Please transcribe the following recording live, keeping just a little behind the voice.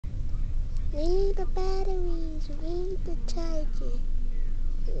We need the batteries. We need the charger.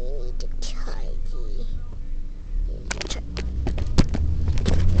 We need the charger.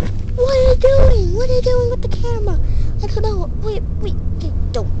 What are you doing? What are you doing with the camera? I don't know. Wait,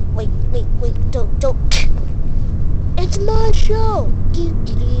 don't. Wait, don't. It's my show.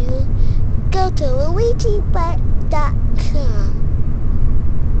 Go to luigibutt.com.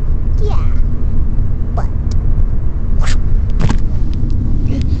 Yeah, but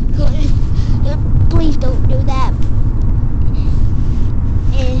please don't do that.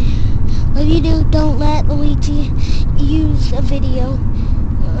 And if you do, don't let Luigi use a video.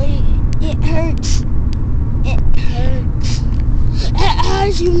 It hurts. It hurts. It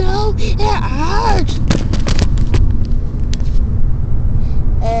hurts, you know? It hurts.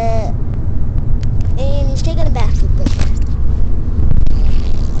 And he's taking a bathroom break.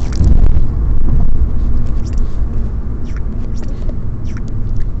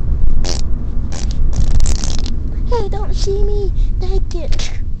 Hey, don't see me naked.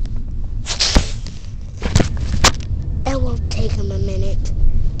 That won't take him a minute.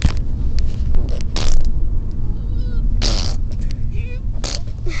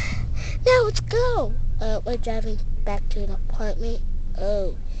 Now let's go. We're driving back to the apartment.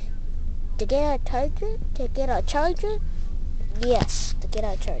 Oh. To get our charger? To get our charger? Yes, to get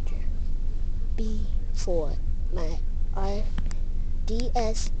our charger. Before my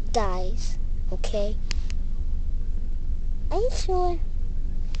RDS dies. Okay? Are you sure?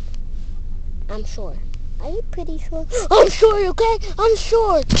 I'm sure. Are you pretty sure? I'm sure, okay? I'm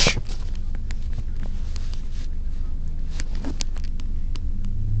sure.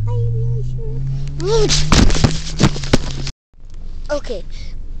 Are you really sure? Okay.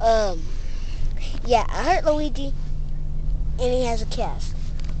 Yeah, I hurt Luigi, and he has a cast.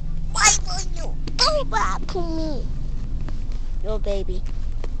 Why will you do that to me? Yo, baby.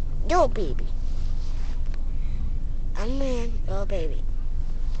 Yo, baby. I'm man. Yo, baby.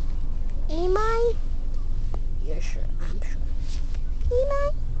 Am I? You're sure. I'm sure. Am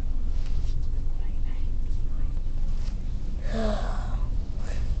I?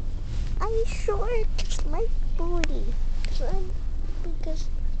 Are you sure? It's my booty.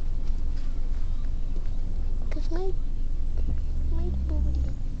 Because my booty.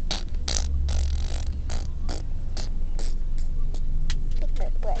 Look at my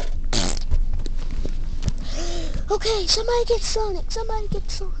butt. Okay, somebody get Sonic. Somebody get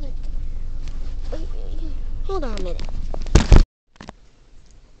Sonic. Wait, hold on a minute.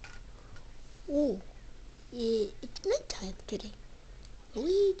 Oh, yeah, it's nighttime today.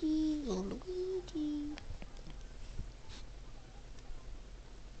 Luigi, oh Luigi.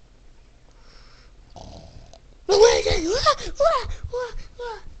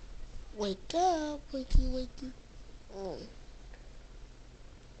 Wake up, wakey.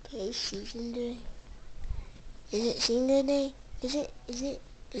 Okay, season today. Is it season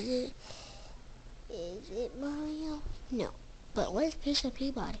today? Is it Mario? No. But where's Mr.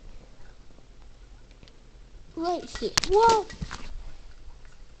 Peabody? Right here. Whoa!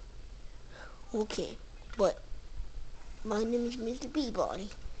 Okay, but my name is Mr. Peabody.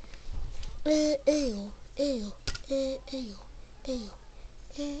 Ew.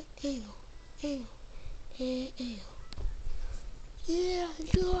 Yeah,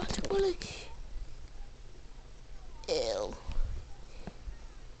 you're really. Ew.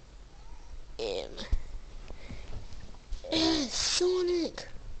 Sonic.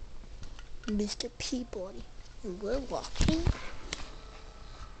 Mr. Peabody. And we're walking.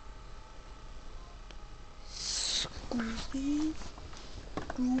 Scooby.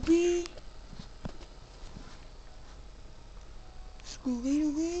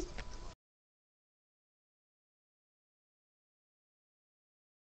 Scooby.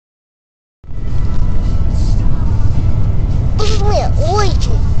 This is where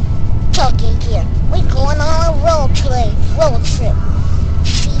Luigi talking here. We're going on a road trip.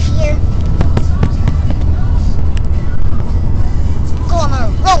 See here?